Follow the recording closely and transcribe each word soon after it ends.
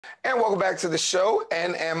And welcome back to the show.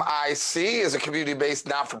 NMIC is a community-based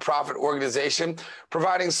not-for-profit organization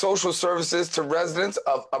providing social services to residents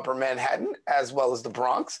of Upper Manhattan as well as the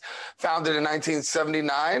Bronx. Founded in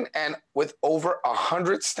 1979 and with over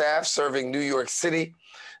 100 staff serving New York City,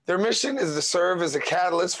 their mission is to serve as a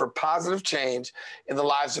catalyst for positive change in the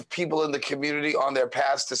lives of people in the community on their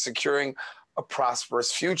paths to securing a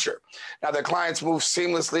prosperous future. Now, their clients move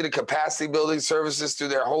seamlessly to capacity building services through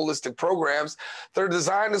their holistic programs that are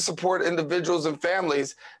designed to support individuals and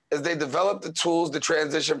families as they develop the tools to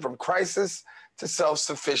transition from crisis to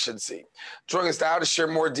self-sufficiency. Joining us now to share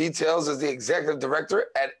more details is the Executive Director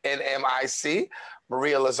at NMIC,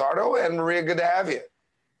 Maria Lizardo. And Maria, good to have you.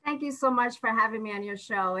 Thank you so much for having me on your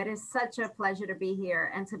show. It is such a pleasure to be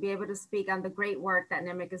here and to be able to speak on the great work that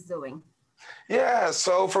NMIC is doing. Yeah,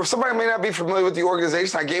 so for somebody who may not be familiar with the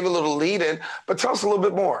organization, I gave a little lead in, but tell us a little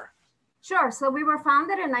bit more. Sure. So we were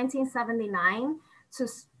founded in 1979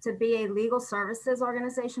 to be a legal services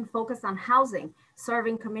organization focused on housing,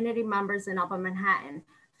 serving community members in Upper Manhattan.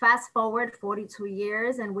 Fast forward 42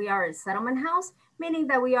 years, and we are a settlement house, meaning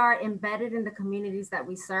that we are embedded in the communities that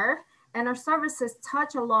we serve, and our services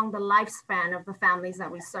touch along the lifespan of the families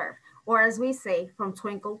that we serve, or as we say, from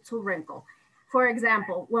twinkle to wrinkle. For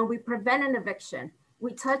example, when we prevent an eviction,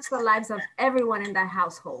 we touch the lives of everyone in that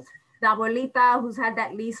household. The abuelita who's had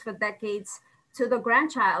that lease for decades to the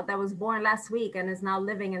grandchild that was born last week and is now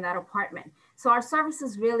living in that apartment. So our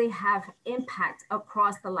services really have impact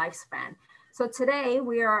across the lifespan. So today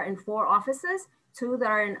we are in 4 offices, 2 that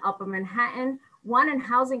are in Upper Manhattan, 1 in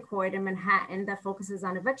Housing Court in Manhattan that focuses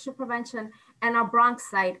on eviction prevention, and our Bronx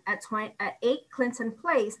site at 8 Clinton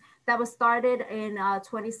Place that was started in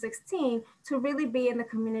 2016 to really be in the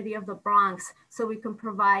community of the Bronx so we can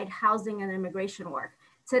provide housing and immigration work.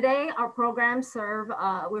 Today, our programs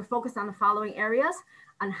we're focused on the following areas: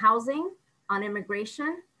 on housing, on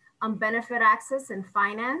immigration, on benefit access and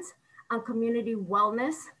finance, on community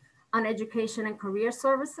wellness, on education and career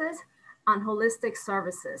services, on holistic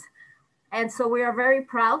services. And so we are very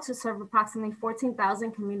proud to serve approximately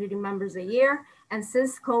 14,000 community members a year. And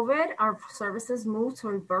since COVID, our services moved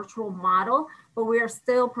to a virtual model, but we are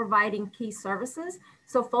still providing key services.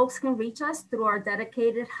 So folks can reach us through our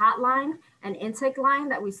dedicated hotline and intake line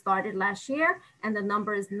that we started last year. And the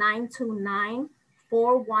number is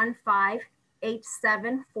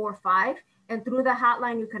 929-415-8745. And through the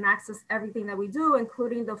hotline, you can access everything that we do,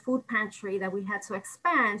 including the food pantry that we had to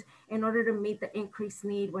expand in order to meet the increased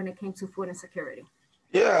need when it came to food insecurity.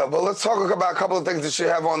 Yeah, but let's talk about a couple of things that you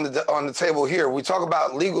have on the table here. We talk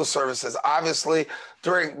about legal services. Obviously,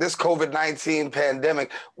 during this COVID-19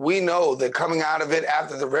 pandemic, we know that coming out of it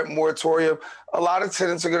after the rent moratorium, a lot of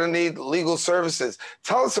tenants are going to need legal services.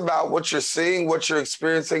 Tell us about what you're seeing, what you're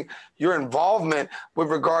experiencing, your involvement with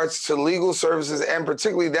regards to legal services, and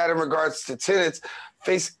particularly that in regards to tenants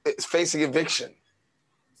facing eviction.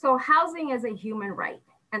 So housing is a human right.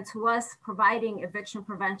 And to us, providing eviction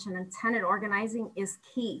prevention and tenant organizing is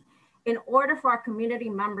key. In order for our community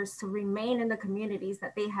members to remain in the communities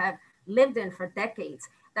that they have lived in for decades,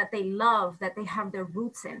 that they love, that they have their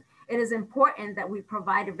roots in, it is important that we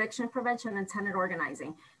provide eviction prevention and tenant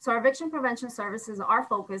organizing. So our eviction prevention services are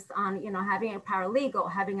focused on, having a paralegal,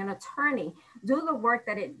 having an attorney, do the work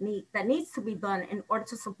that needs to be done in order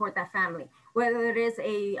to support that family. Whether it is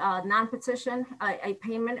a non-petition, a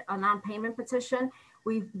non-payment petition,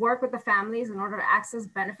 we work with the families in order to access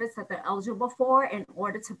benefits that they're eligible for in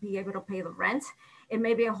order to be able to pay the rent. It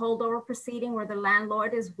may be a holdover proceeding where the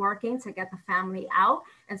landlord is working to get the family out.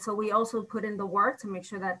 And so we also put in the work to make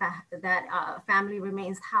sure that that family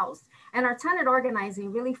remains housed. And our tenant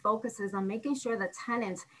organizing really focuses on making sure that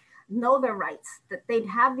tenants know their rights, that they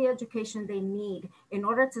have the education they need in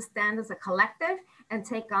order to stand as a collective and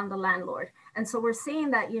take on the landlord. And so we're seeing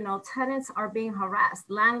that, tenants are being harassed.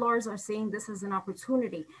 Landlords are seeing this as an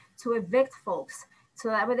opportunity to evict folks so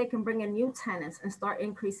that way they can bring in new tenants and start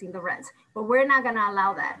increasing the rents. But we're not going to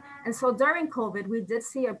allow that. And so during COVID, we did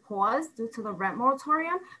see a pause due to the rent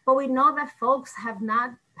moratorium, but we know that folks have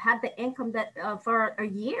not had the income that for a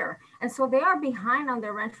year. And so they are behind on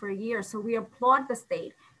their rent for a year. So we applaud the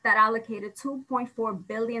state that allocated $2.4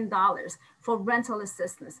 billion for rental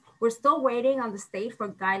assistance. We're still waiting on the state for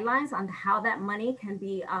guidelines on how that money can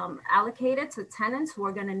be allocated to tenants who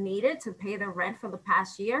are going to need it to pay their rent for the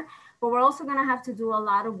past year. But we're also going to have to do a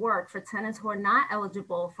lot of work for tenants who are not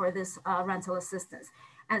eligible for this rental assistance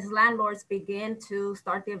as landlords begin to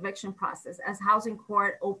start the eviction process, as housing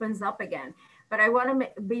court opens up again. But I want to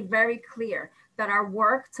be very clear that our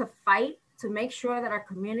work to fight to make sure that our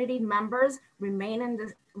community members remain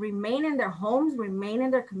in their homes, remain in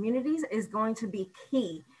their communities is going to be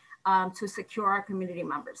key. to secure our community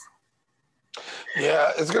members.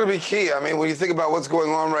 Yeah, it's going to be key. I mean, when you think about what's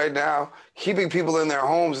going on right now, keeping people in their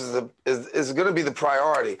homes is going to be the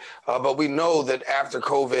priority. But we know that after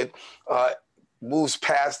COVID moves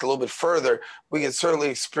past a little bit further, we can certainly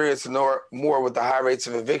experience more with the high rates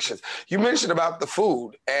of evictions. You mentioned about the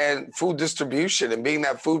food and food distribution and being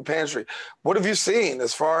that food pantry. What have you seen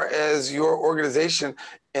as far as your organization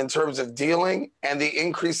in terms of dealing and the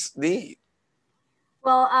increased need?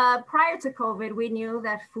 Well, prior to COVID, we knew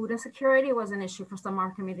that food insecurity was an issue for some of our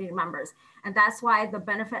community members. And that's why the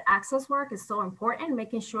benefit access work is so important,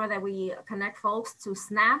 making sure that we connect folks to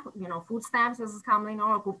SNAP, food stamps, as is commonly known,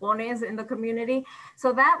 or cupones in the community.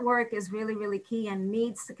 So that work is really, really key and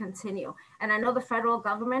needs to continue. And I know the federal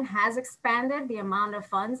government has expanded the amount of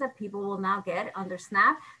funds that people will now get under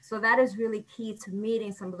SNAP. So that is really key to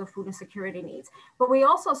meeting some of the food insecurity needs. But we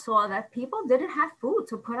also saw that people didn't have food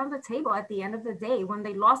to put on the table at the end of the day when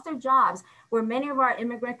they lost their jobs, where many of our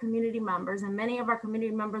immigrant community members and many of our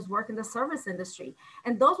community members work in the service industry.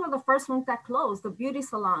 And those were the first ones that closed, the beauty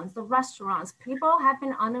salons, the restaurants. People have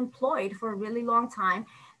been unemployed for a really long time.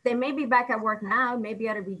 They may be back at work now, maybe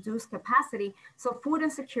at a reduced capacity. So food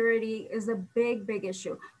insecurity is a big, big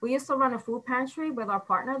issue. We used to run a food pantry with our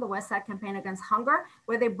partner, the West Side Campaign Against Hunger,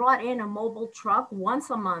 where they brought in a mobile truck once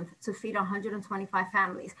a month to feed 125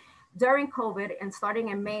 families. During COVID and starting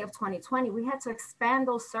in May of 2020, we had to expand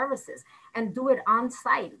those services and do it on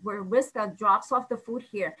site, where RISCA drops off the food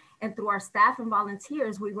here. And through our staff and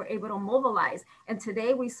volunteers, we were able to mobilize. And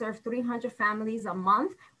today we serve 300 families a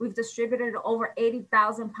month. We've distributed over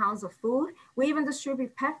 80,000 pounds of food. We even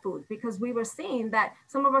distribute pet food because we were seeing that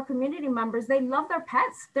some of our community members, they love their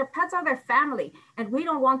pets. Their pets are their family. And we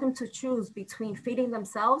don't want them to choose between feeding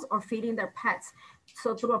themselves or feeding their pets.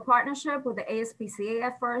 So through a partnership with the ASPCA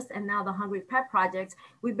at first, and now the Hungry Pet Project,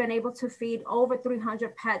 we've been able to feed over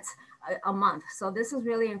 300 pets a month. So this is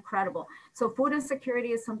really incredible. So food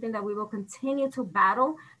insecurity is something that we will continue to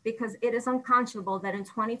battle because it is unconscionable that in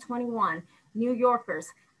 2021, New Yorkers,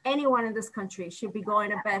 anyone in this country should be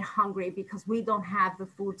going to bed hungry because we don't have the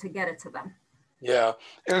food to get it to them. Yeah.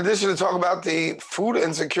 In addition to talk about the food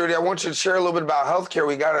insecurity, I want you to share a little bit about healthcare.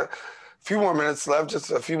 We got a few more minutes left,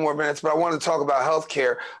 just a few more minutes, but I want to talk about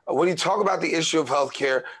healthcare. When you talk about the issue of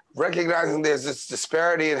healthcare, recognizing there's this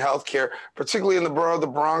disparity in healthcare, particularly in the borough of the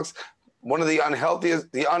Bronx, one of the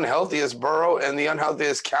unhealthiest borough and the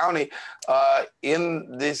unhealthiest county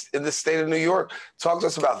in the state of New York. Talk to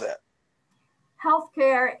us about that.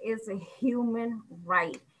 Healthcare is a human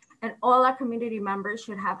right, and all our community members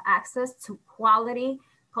should have access to quality,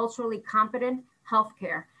 culturally competent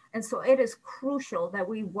healthcare. And so it is crucial that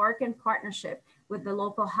we work in partnership with the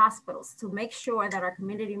local hospitals to make sure that our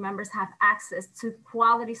community members have access to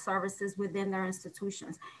quality services within their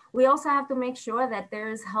institutions. We also have to make sure that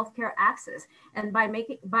there is healthcare access. And by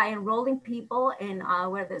enrolling people in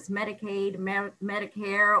whether it's Medicaid,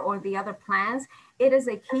 Medicare, or the other plans, it is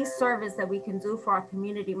a key service that we can do for our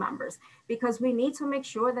community members because we need to make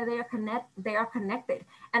sure that they are connected.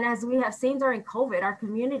 And as we have seen during COVID, our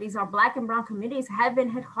communities, our Black and Brown communities have been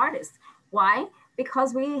hit hardest. Why?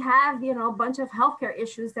 Because we have, a bunch of healthcare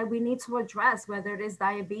issues that we need to address, whether it is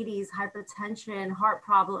diabetes, hypertension, heart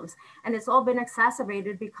problems, and it's all been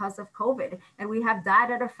exacerbated because of COVID, and we have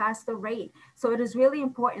died at a faster rate. So it is really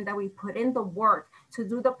important that we put in the work to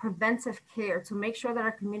do the preventive care, to make sure that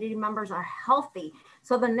our community members are healthy.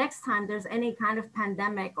 So the next time there's any kind of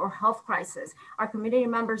pandemic or health crisis, our community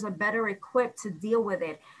members are better equipped to deal with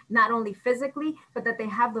it, not only physically, but that they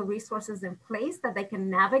have the resources in place that they can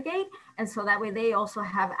navigate. And so that way they also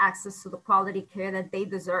have access to the quality care that they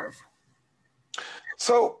deserve.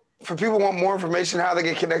 So for people who want more information, how they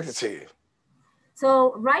get connected to you?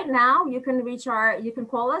 So right now you can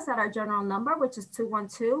call us at our general number, which is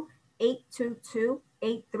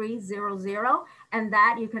 212-822-8300. And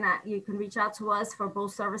that you can reach out to us for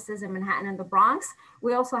both services in Manhattan and the Bronx.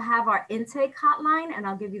 We also have our intake hotline, and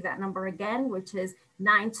I'll give you that number again, which is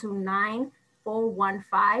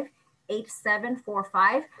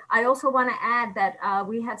 929-415-8745. I also want to add that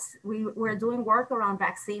we're doing work around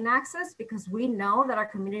vaccine access because we know that our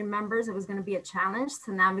community members, it was going to be a challenge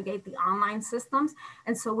to navigate the online systems.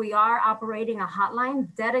 And so we are operating a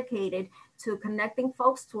hotline dedicated to connecting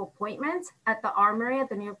folks to appointments at the Armory, at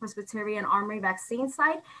the New York Presbyterian Armory vaccine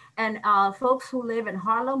site. And folks who live in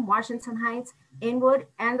Harlem, Washington Heights, Inwood,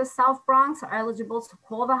 and the South Bronx are eligible to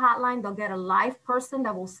call the hotline. They'll get a live person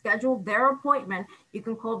that will schedule their appointment. You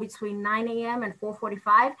can call between 9 a.m. and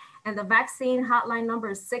 4:45. And the vaccine hotline number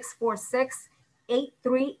is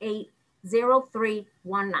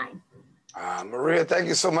 646-838-0319. Maria, thank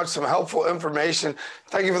you so much. Some helpful information.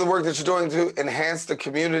 Thank you for the work that you're doing to enhance the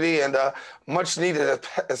community and much needed,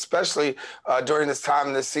 especially during this time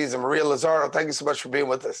in this season. Maria Lizardo, thank you so much for being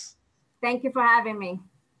with us. Thank you for having me.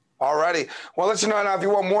 All righty. Well, let you know now, if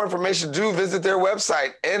you want more information, do visit their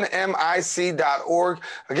website, nmic.org.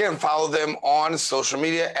 Again, follow them on social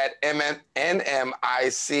media at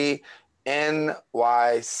NMIC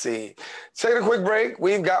NYC. Taking a quick break.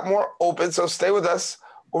 We've got more open, so stay with us.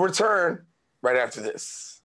 We'll return right after this.